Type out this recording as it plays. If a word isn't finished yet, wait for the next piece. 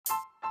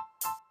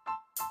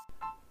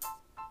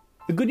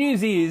The good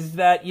news is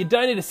that you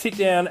don't need to sit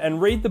down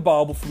and read the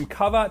Bible from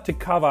cover to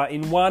cover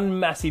in one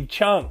massive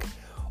chunk.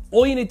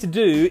 All you need to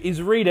do is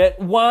read it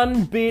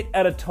one bit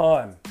at a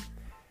time.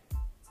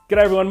 G'day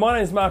everyone, my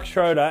name is Mark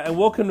Schroeder and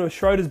welcome to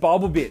Schroeder's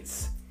Bible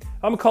Bits.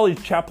 I'm a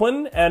college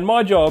chaplain and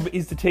my job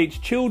is to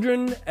teach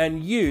children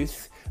and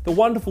youth the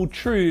wonderful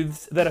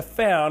truths that are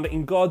found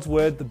in God's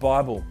Word, the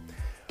Bible.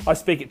 I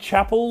speak at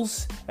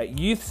chapels, at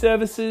youth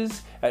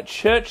services, at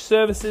church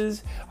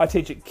services, I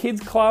teach at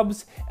kids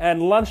clubs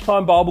and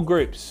lunchtime Bible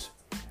groups.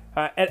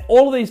 At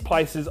all of these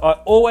places I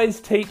always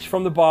teach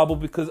from the Bible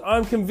because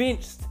I'm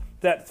convinced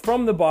that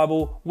from the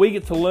Bible we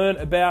get to learn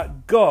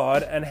about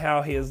God and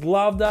how He has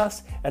loved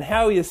us and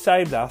how He has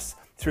saved us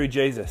through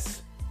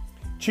Jesus.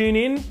 Tune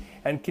in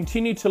and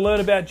continue to learn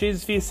about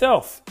Jesus for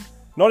yourself,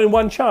 not in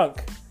one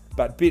chunk,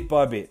 but bit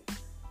by bit.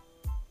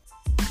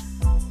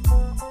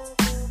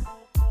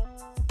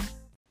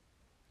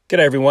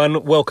 G'day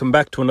everyone, welcome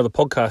back to another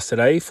podcast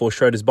today for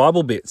Schroeder's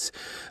Bible Bits.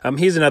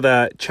 Here's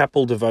another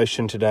chapel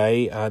devotion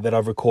today that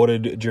I've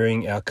recorded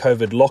during our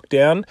COVID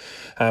lockdown,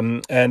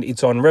 and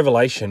it's on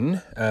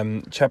Revelation,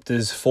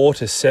 chapters 4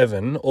 to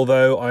 7,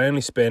 although I only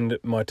spend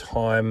my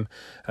time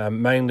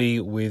mainly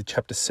with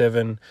chapter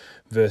 7,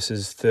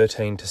 verses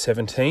 13 to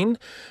 17.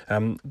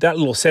 That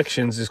little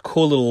section is this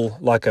cool little,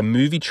 like a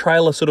movie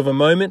trailer sort of a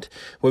moment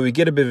where we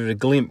get a bit of a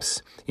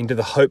glimpse into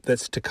the hope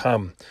that's to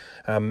come.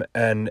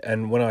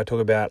 And when I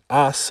talk about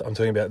us, I'm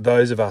talking about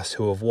those of us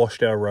who have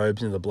washed our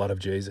robes in the blood of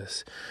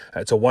Jesus.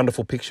 It's a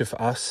wonderful picture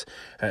for us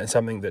and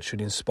something that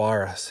should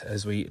inspire us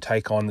as we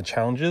take on the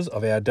challenges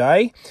of our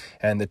day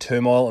and the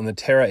turmoil and the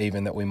terror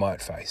even that we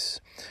might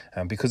face.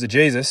 Because of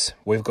Jesus,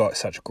 we've got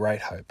such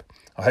great hope.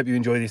 I hope you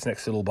enjoy this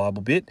next little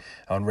Bible bit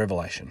on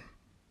Revelation.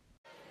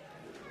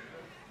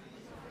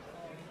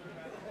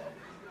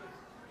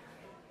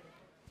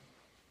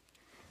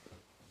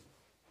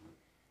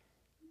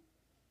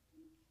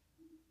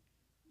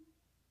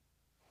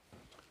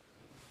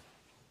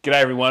 G'day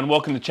everyone,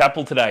 welcome to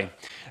chapel today.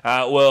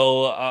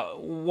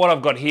 What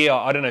I've got here,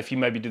 I don't know if you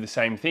maybe do the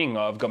same thing.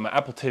 I've got my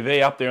Apple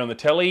TV up there on the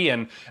telly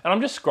and I'm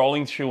just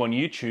scrolling through on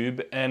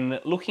YouTube and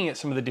looking at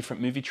some of the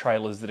different movie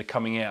trailers that are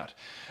coming out.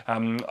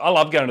 I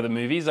love going to the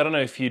movies. I don't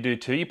know if you do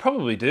too. You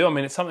probably do. I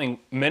mean, it's something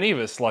many of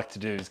us like to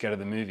do is go to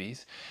the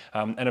movies.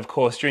 And of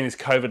course, during this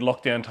COVID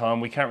lockdown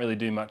time, we can't really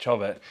do much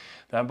of it.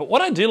 But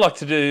what I do like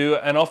to do,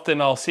 and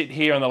often I'll sit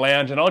here on the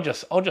lounge and I'll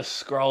just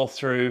scroll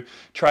through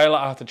trailer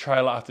after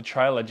trailer after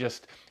trailer,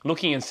 just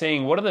looking and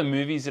seeing what are the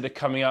movies that are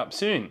coming up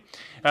soon.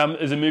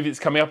 There's a movie that's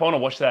coming up. I want to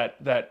watch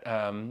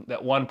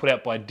that one put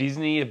out by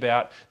Disney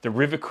about the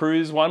River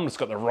Cruise one. It's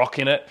got The Rock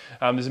in it.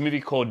 There's a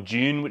movie called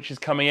Dune, which is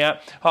coming out.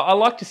 I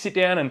like to sit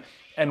down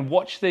and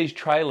watch these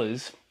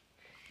trailers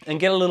and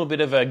get a little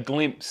bit of a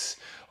glimpse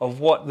of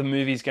what the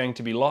movie is going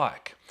to be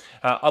like.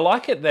 I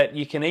like it that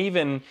you can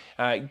even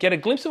get a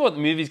glimpse of what the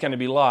movie is going to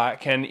be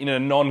like, and in a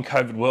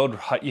non-COVID world,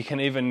 right, you can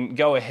even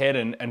go ahead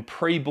and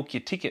pre-book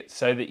your tickets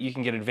so that you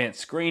can get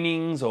advanced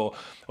screenings or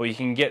you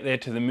can get there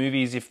to the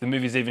movies if the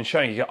movie's even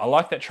showing. You go, I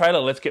like that trailer,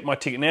 let's get my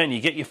ticket now, and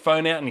you get your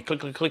phone out and you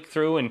click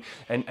through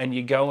and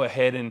you go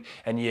ahead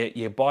and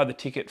you buy the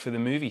ticket for the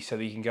movie so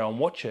that you can go and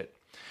watch it.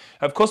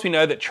 Of course, we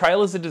know that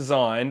trailers are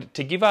designed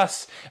to give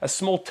us a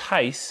small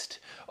taste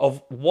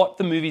of what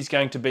the movie's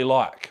going to be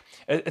like.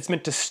 It's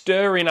meant to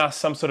stir in us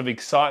some sort of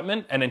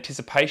excitement and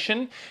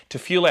anticipation to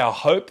fuel our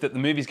hope that the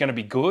movie's going to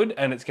be good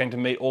and it's going to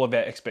meet all of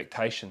our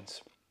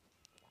expectations.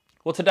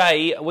 Well,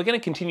 today we're going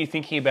to continue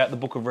thinking about the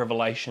book of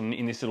Revelation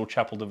in this little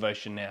chapel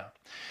devotion now.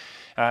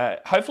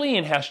 Hopefully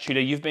in House Tutor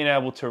you've been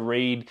able to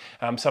read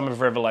some of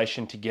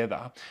Revelation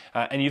together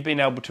and you've been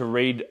able to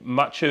read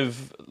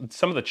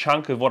some of the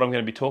chunk of what I'm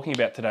going to be talking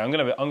about today. I'm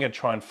going to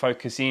try and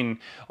focus in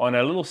on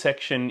a little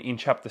section in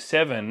chapter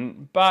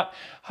 7, but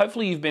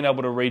hopefully you've been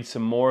able to read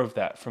some more of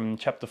that from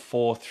chapter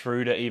 4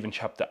 through to even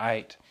chapter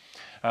 8.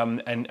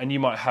 And you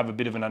might have a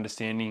bit of an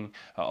understanding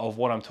of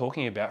what I'm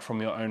talking about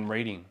from your own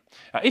reading.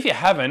 If you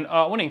haven't,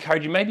 I want to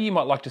encourage you, maybe you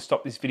might like to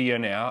stop this video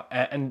now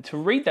and to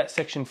read that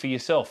section for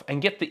yourself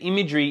and get the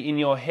imagery in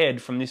your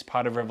head from this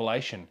part of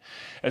Revelation.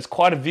 It's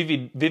quite a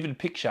vivid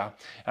picture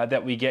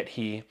that we get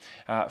here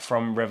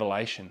from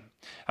Revelation.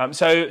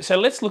 So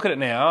let's look at it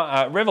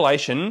now.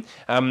 Revelation,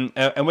 and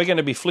we're going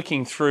to be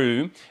flicking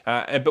through,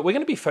 but we're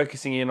going to be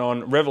focusing in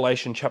on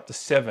Revelation chapter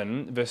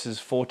 7, verses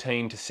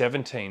 14 to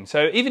 17.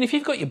 So even if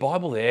you've got your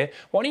Bible there,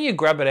 why don't you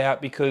grab it out,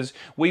 because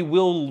we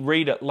will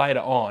read it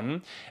later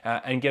on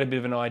and get a bit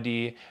of an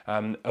idea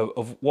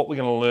of what we're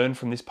going to learn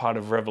from this part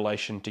of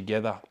Revelation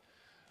together.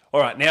 All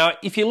right, now,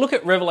 if you look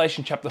at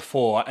Revelation chapter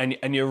 4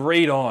 and you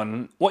read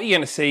on, what you're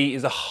going to see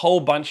is a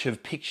whole bunch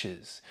of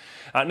pictures.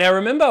 Now,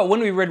 remember, when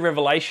we read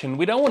Revelation,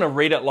 we don't want to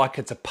read it like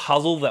it's a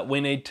puzzle that we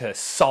need to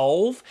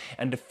solve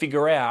and to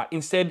figure out.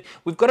 Instead,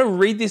 we've got to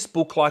read this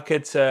book like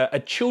it's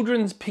a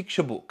children's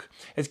picture book.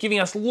 It's giving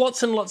us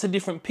lots and lots of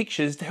different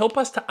pictures to help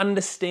us to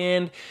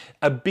understand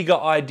a bigger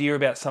idea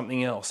about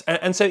something else.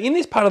 And so in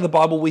this part of the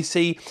Bible, we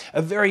see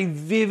a very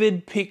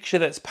vivid picture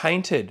that's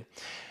painted.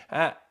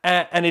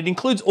 And it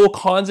includes all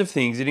kinds of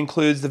things. It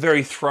includes the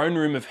very throne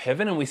room of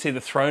heaven, and we see the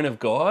throne of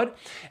God,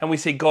 and we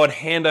see God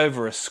hand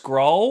over a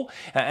scroll,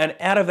 and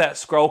out of that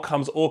scroll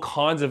comes all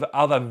kinds of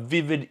other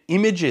vivid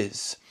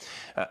images.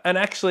 And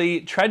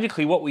actually,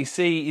 tragically, what we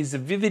see is the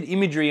vivid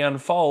imagery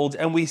unfolds,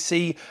 and we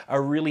see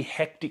a really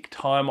hectic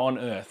time on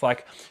earth,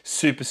 like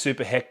super,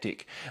 super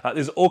hectic.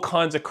 There's all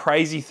kinds of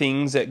crazy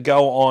things that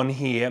go on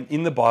here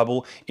in the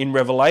Bible in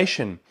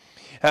Revelation.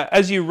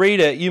 As you read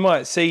it, you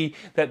might see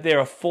that there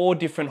are 4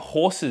 different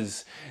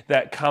horses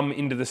that come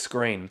into the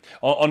screen,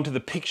 onto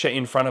the picture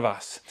in front of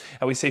us.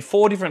 And we see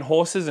 4 different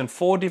horses and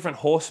 4 different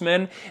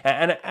horsemen,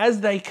 and as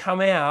they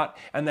come out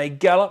and they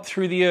gallop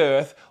through the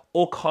earth,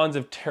 all kinds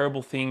of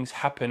terrible things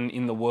happen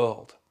in the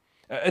world.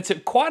 It's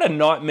quite a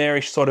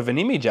nightmarish sort of an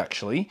image,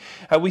 actually.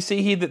 We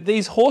see here that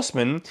these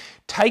horsemen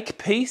take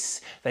peace,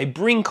 they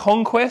bring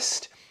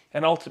conquest,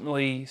 and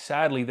ultimately,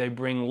 sadly, they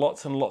bring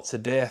lots and lots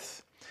of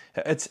death.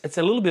 It's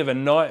a little bit of a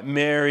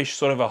nightmarish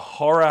sort of a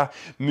horror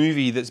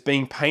movie that's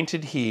being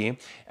painted here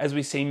as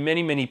we see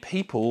many, many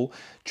people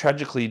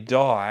tragically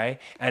die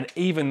and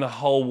even the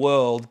whole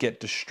world get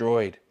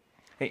destroyed.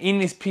 In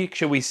this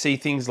picture, we see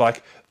things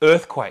like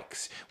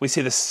earthquakes. We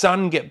see the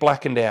sun get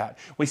blackened out.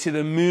 We see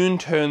the moon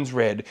turns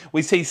red.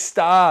 We see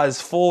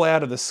stars fall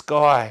out of the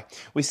sky.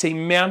 We see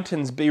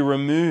mountains be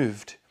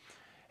removed.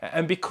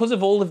 And because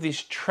of all of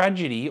this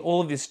tragedy,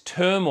 all of this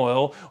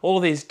turmoil, all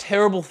of these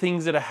terrible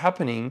things that are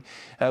happening,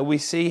 we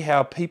see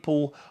how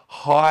people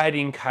hide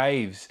in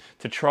caves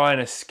to try and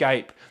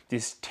escape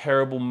this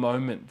terrible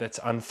moment that's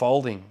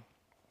unfolding.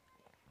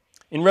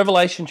 In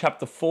Revelation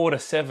chapter 4 to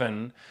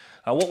 7,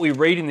 what we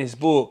read in this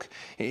book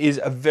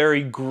is a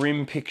very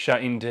grim picture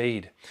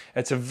indeed.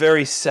 It's a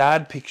very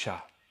sad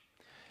picture.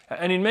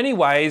 And in many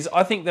ways,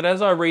 I think that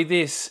as I read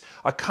this,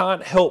 I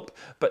can't help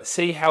but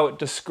see how it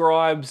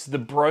describes the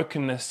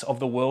brokenness of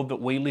the world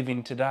that we live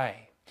in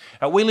today.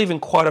 We live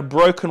in quite a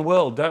broken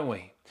world, don't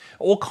we?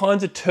 All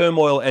kinds of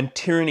turmoil and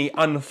tyranny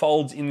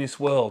unfolds in this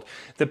world.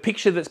 The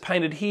picture that's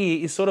painted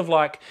here is sort of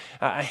like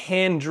a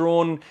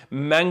hand-drawn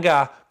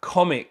manga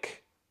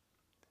comic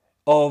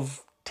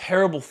of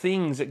terrible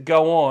things that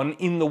go on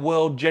in the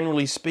world,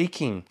 generally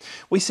speaking.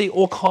 We see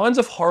all kinds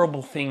of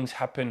horrible things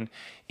happen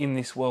in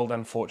this world,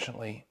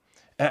 unfortunately.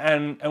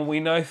 And we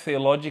know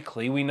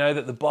theologically, we know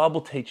that the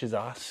Bible teaches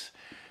us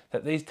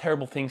that these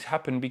terrible things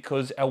happen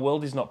because our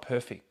world is not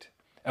perfect.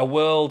 Our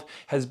world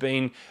has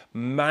been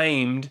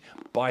maimed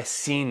by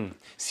sin.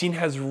 Sin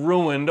has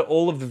ruined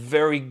all of the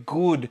very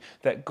good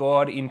that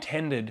God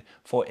intended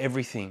for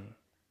everything.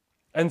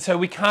 And so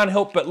we can't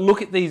help but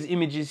look at these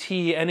images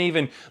here and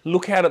even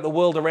look out at the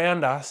world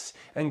around us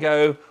and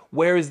go,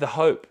 where is the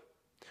hope?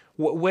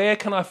 Where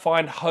can I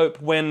find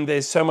hope when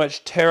there's so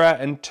much terror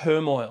and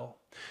turmoil?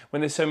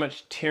 When there's so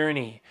much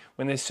tyranny,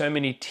 when there's so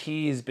many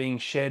tears being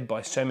shed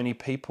by so many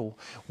people,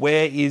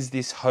 where is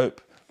this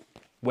hope?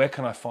 Where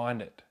can I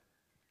find it?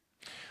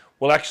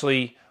 Well,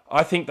 actually,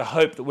 I think the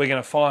hope that we're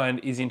going to find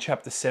is in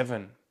chapter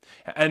 7.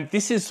 And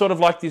this is sort of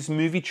like this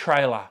movie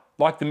trailer,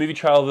 like the movie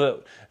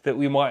trailer that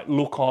we might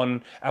look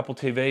on Apple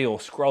TV or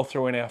scroll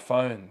through in our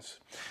phones.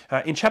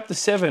 In chapter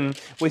 7,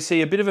 we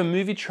see a bit of a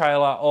movie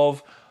trailer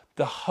of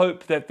the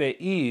hope that there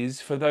is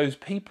for those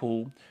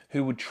people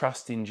who would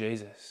trust in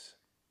Jesus.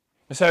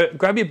 So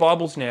grab your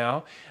Bibles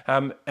now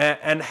and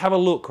have a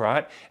look,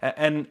 right?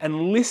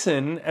 And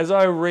listen as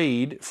I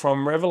read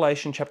from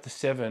Revelation chapter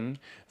 7,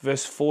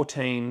 verse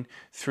 14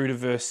 through to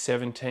verse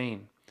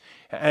 17.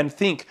 And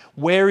think,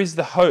 where is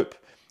the hope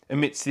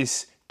amidst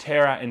this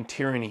terror and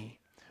tyranny?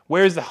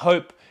 Where is the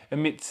hope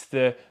amidst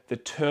the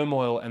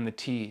turmoil and the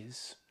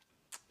tears?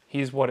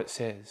 Here's what it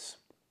says.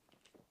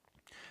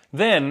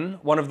 Then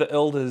one of the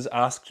elders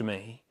asked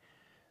me,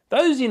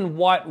 "Those in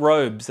white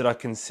robes that I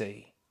can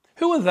see,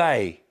 who are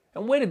they?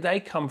 And where did they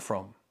come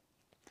from?"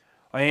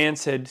 I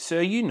answered,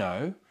 "Sir, you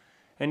know."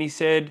 And he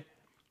said,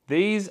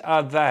 "These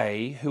are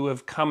they who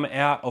have come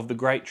out of the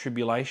great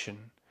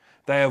tribulation.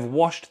 They have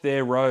washed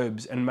their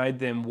robes and made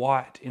them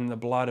white in the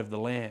blood of the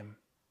Lamb.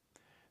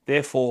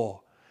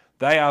 Therefore,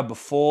 they are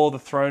before the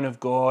throne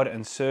of God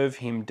and serve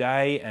him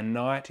day and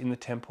night in the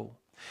temple.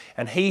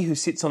 And he who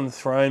sits on the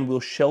throne will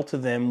shelter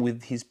them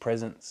with his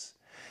presence.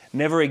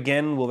 Never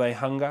again will they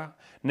hunger,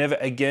 never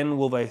again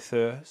will they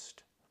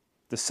thirst.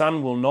 The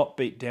sun will not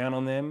beat down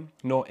on them,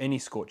 nor any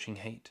scorching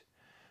heat.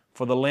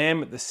 For the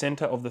Lamb at the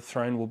center of the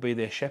throne will be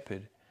their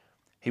shepherd.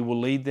 He will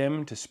lead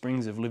them to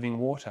springs of living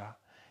water,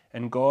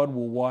 and God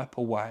will wipe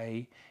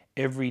away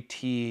every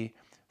tear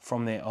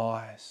from their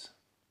eyes."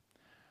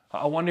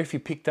 I wonder if you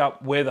picked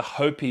up where the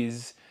hope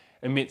is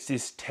amidst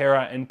this terror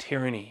and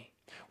tyranny.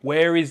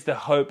 Where is the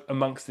hope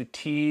amongst the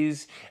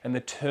tears and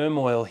the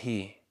turmoil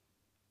here?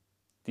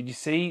 Did you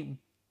see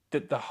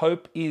that the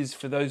hope is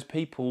for those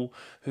people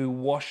who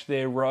wash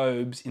their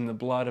robes in the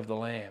blood of the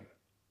Lamb?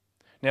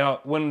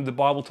 Now, when the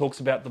Bible talks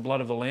about the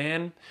blood of the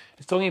Lamb,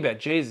 it's talking about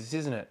Jesus,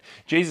 isn't it?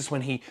 Jesus,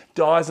 when he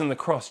dies on the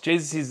cross,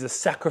 Jesus is the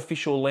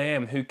sacrificial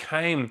lamb who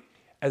came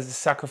as a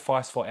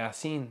sacrifice for our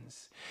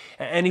sins.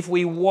 And if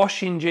we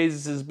wash in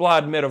Jesus'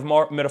 blood,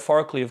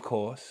 metaphorically of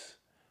course,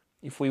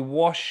 if we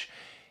wash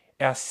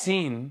our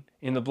sin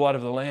in the blood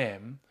of the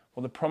Lamb,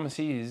 well, the promise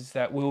is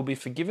that we will be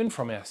forgiven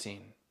from our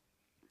sin.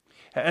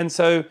 And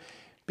so,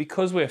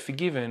 because we're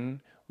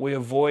forgiven, we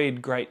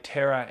avoid great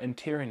terror and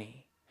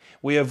tyranny.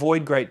 We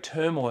avoid great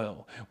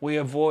turmoil. We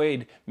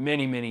avoid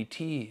many, many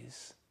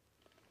tears.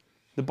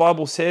 The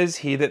Bible says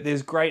here that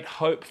there's great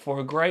hope for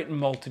a great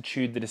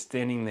multitude that are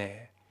standing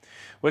there.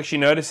 We actually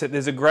notice that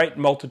there's a great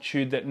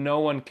multitude that no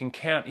one can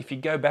count. If you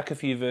go back a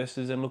few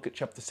verses and look at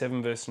chapter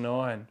 7, verse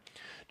 9,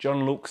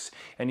 John looks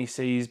and he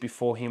sees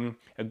before him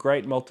a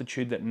great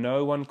multitude that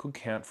no one could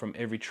count from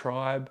every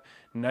tribe,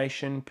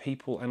 nation,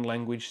 people and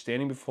language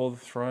standing before the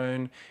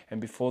throne and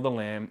before the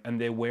Lamb,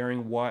 and they're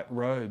wearing white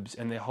robes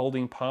and they're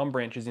holding palm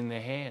branches in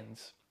their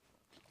hands.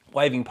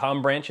 Waving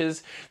palm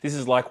branches, this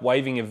is like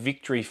waving a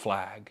victory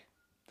flag.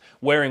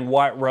 Wearing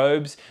white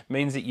robes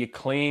means that you're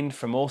cleaned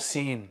from all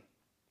sin.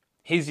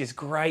 Here's this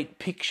great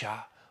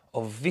picture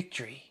of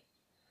victory.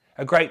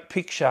 A great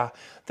picture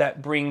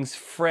that brings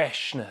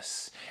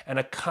freshness and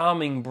a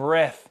calming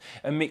breath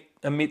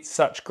amidst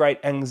such great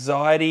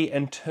anxiety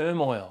and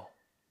turmoil.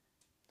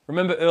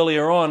 Remember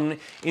earlier on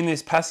in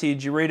this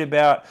passage, you read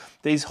about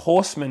these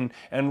horsemen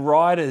and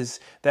riders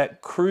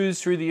that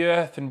cruise through the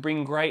earth and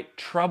bring great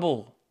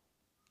trouble.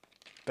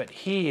 But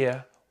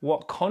here,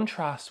 what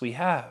contrast we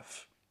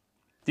have.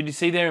 Did you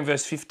see there in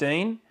verse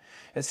 15?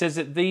 It says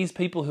that these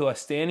people who are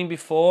standing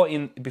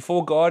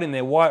before God in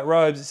their white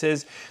robes, it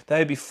says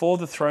they are before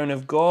the throne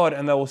of God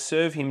and they will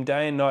serve him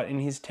day and night in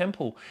his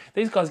temple.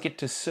 These guys get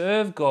to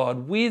serve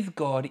God with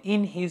God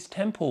in his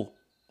temple.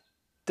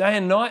 Day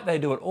and night they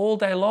do it all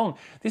day long.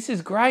 This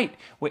is great.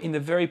 We're in the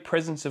very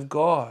presence of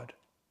God.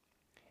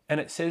 And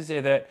it says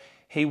there that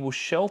he will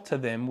shelter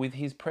them with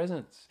his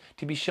presence.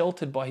 To be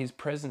sheltered by his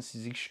presence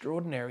is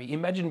extraordinary.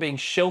 Imagine being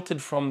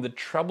sheltered from the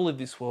trouble of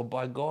this world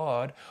by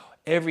God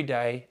every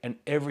day and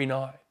every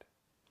night.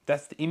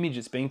 That's the image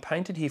that's being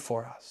painted here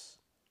for us.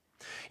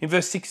 In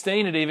verse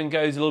 16, it even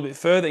goes a little bit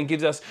further and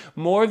gives us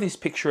more of this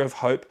picture of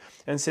hope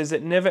and says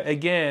that never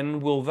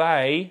again will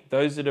they,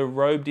 those that are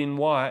robed in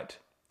white,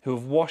 who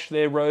have washed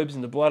their robes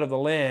in the blood of the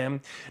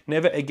Lamb,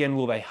 never again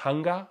will they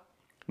hunger,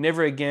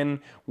 never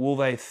again will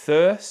they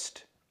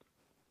thirst.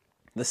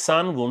 The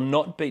sun will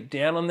not beat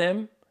down on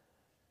them,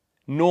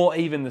 nor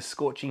even the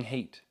scorching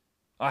heat.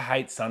 I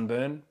hate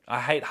sunburn. I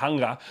hate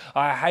hunger.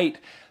 I hate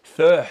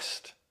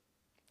thirst.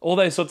 All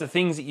those sorts of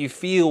things that you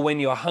feel when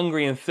you're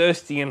hungry and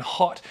thirsty and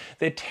hot,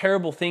 they're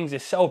terrible things. They're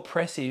so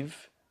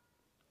oppressive.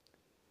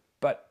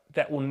 But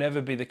that will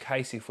never be the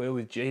case if we're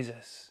with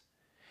Jesus.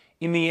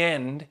 In the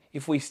end,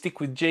 if we stick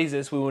with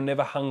Jesus, we will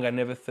never hunger,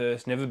 never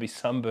thirst, never be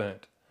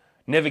sunburnt,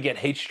 never get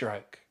heat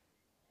stroke.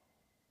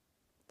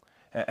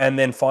 And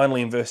then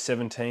finally in verse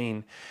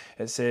 17,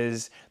 it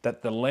says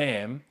that the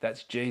Lamb,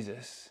 that's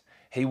Jesus,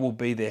 he will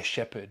be their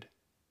shepherd.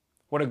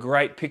 What a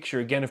great picture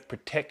again of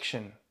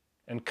protection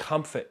and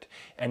comfort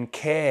and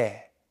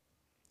care.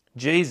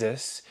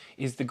 Jesus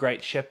is the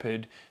great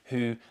shepherd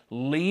who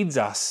leads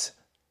us.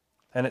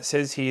 And it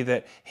says here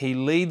that he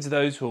leads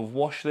those who have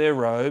washed their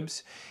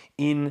robes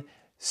in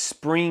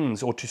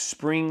springs or to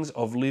springs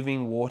of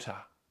living water.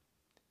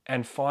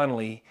 And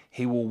finally,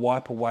 he will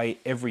wipe away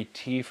every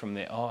tear from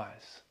their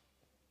eyes.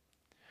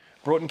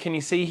 Broughton, can you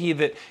see here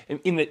that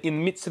in the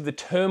midst of the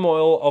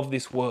turmoil of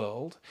this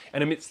world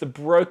and amidst the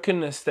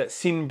brokenness that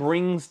sin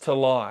brings to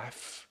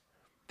life,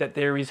 that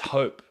there is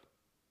hope?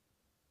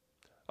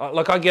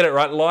 Like, I get it,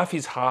 right? Life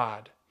is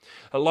hard.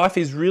 Life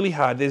is really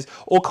hard. There's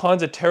all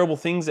kinds of terrible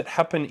things that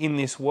happen in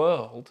this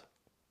world.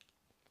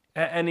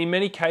 And in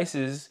many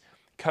cases,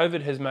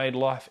 COVID has made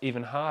life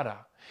even harder.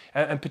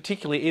 And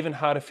particularly even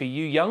harder for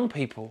you young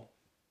people.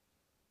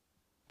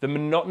 The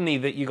monotony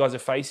that you guys are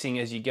facing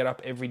as you get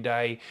up every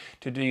day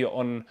to do your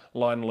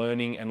online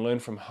learning and learn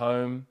from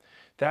home,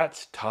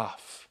 that's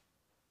tough.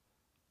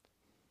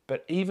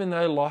 But even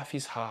though life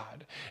is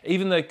hard,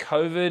 even though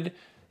COVID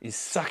is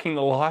sucking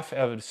the life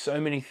out of so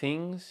many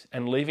things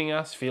and leaving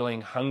us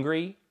feeling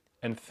hungry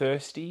and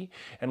thirsty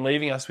and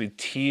leaving us with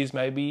tears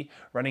maybe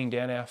running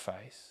down our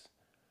face,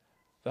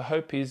 the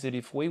hope is that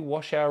if we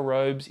wash our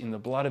robes in the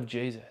blood of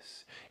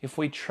Jesus, if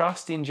we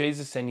trust in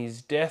Jesus and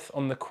his death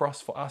on the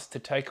cross for us to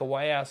take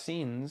away our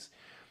sins,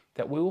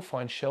 that we will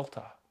find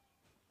shelter,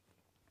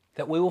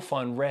 that we will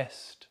find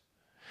rest,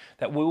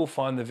 that we will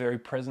find the very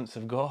presence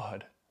of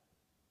God.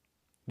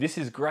 This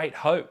is great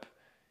hope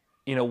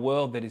in a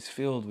world that is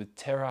filled with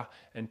terror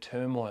and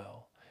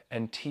turmoil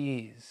and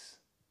tears.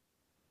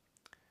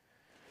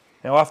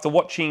 Now, after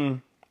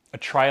watching a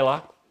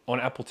trailer on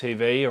Apple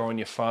TV or on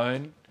your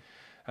phone,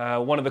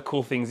 one of the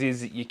cool things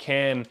is that you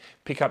can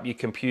pick up your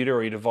computer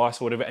or your device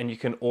or whatever and you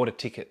can order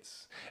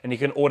tickets. And you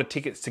can order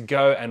tickets to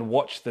go and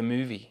watch the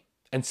movie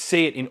and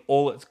see it in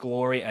all its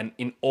glory and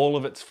in all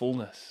of its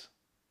fullness.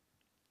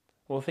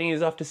 Well, the thing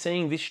is, after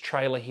seeing this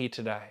trailer here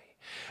today,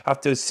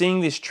 after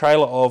seeing this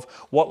trailer of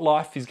what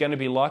life is going to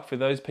be like for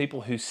those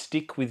people who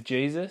stick with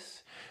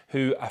Jesus,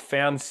 who are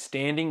found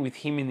standing with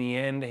him in the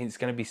end, and it's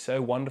going to be so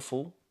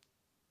wonderful.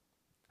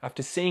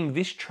 After seeing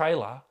this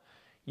trailer,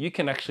 you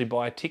can actually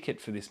buy a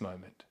ticket for this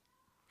moment.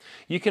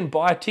 You can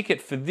buy a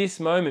ticket for this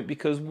moment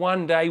because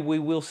one day we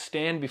will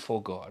stand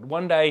before God.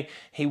 One day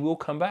He will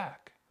come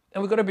back.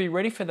 And we've got to be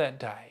ready for that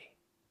day.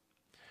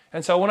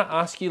 And so I want to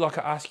ask you, like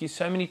I ask you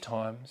so many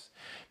times,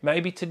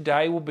 maybe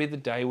today will be the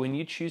day when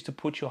you choose to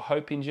put your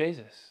hope in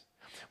Jesus.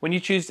 When you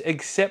choose to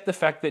accept the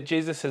fact that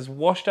Jesus has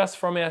washed us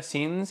from our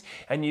sins,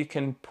 and you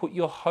can put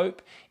your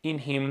hope in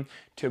Him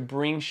to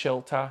bring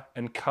shelter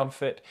and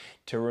comfort,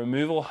 to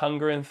remove all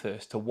hunger and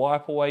thirst, to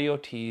wipe away your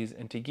tears,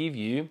 and to give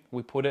you,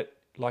 we put it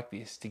like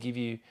this, to give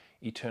you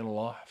eternal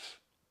life,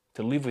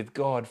 to live with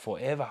God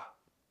forever.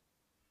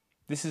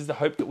 This is the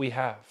hope that we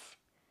have.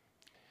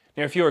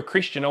 Now, if you're a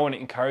Christian, I want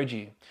to encourage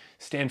you,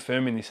 stand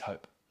firm in this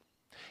hope.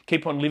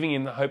 Keep on living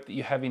in the hope that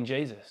you have in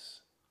Jesus.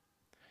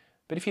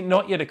 But if you're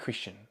not yet a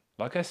Christian,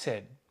 like I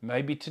said,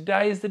 maybe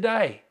today is the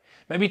day.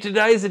 Maybe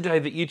today is the day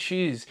that you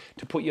choose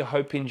to put your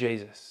hope in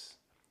Jesus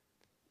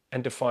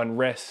and to find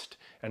rest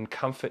and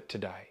comfort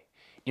today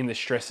in the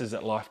stresses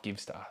that life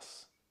gives to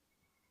us.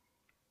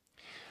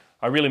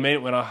 I really mean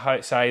it when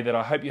I say that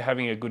I hope you're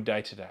having a good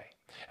day today.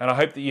 And I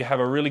hope that you have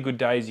a really good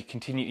day as you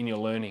continue in your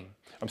learning.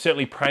 I'm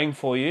certainly praying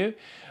for you,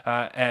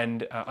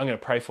 and I'm going to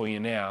pray for you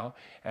now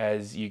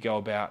as you go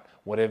about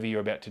whatever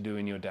you're about to do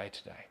in your day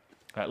today.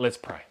 Let's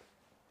pray.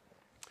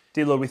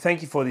 Dear Lord, we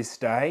thank you for this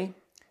day,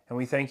 and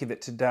we thank you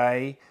that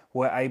today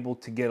we're able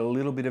to get a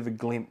little bit of a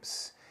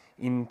glimpse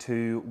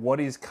into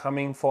what is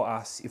coming for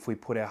us if we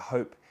put our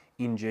hope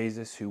in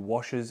Jesus, who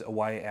washes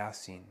away our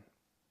sin.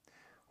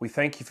 We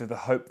thank you for the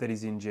hope that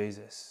is in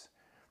Jesus,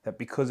 that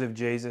because of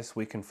Jesus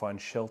we can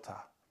find shelter.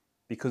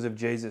 Because of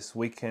Jesus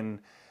we can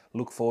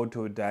look forward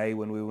to a day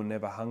when we will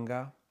never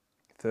hunger,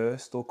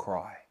 thirst or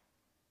cry.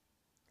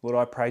 Lord,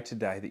 I pray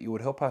today that you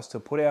would help us to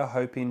put our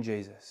hope in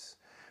Jesus,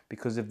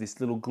 because of this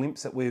little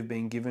glimpse that we've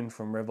been given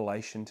from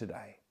Revelation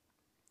today.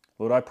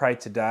 Lord, I pray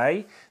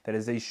today that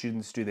as these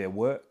students do their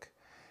work,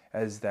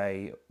 as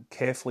they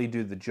carefully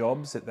do the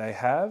jobs that they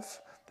have,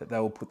 that they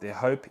will put their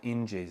hope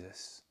in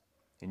Jesus.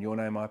 In your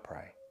name I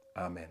pray.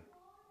 Amen.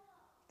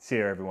 See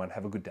you everyone.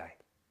 Have a good day.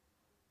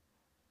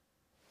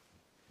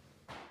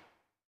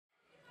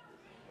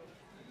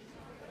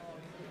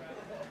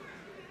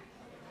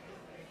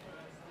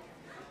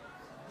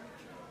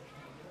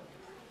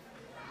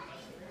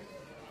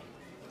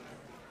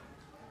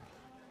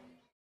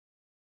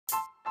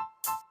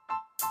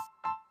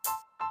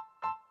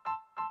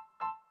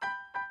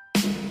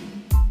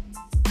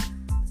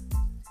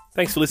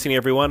 Thanks for listening,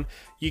 everyone.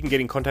 You can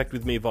get in contact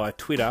with me via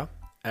Twitter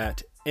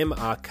at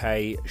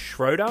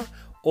 @MRKSchroeder,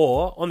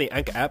 or on the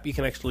Anchor app, you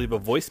can actually leave a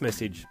voice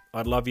message.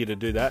 I'd love you to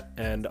do that,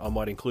 and I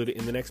might include it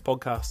in the next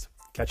podcast.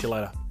 Catch you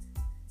later.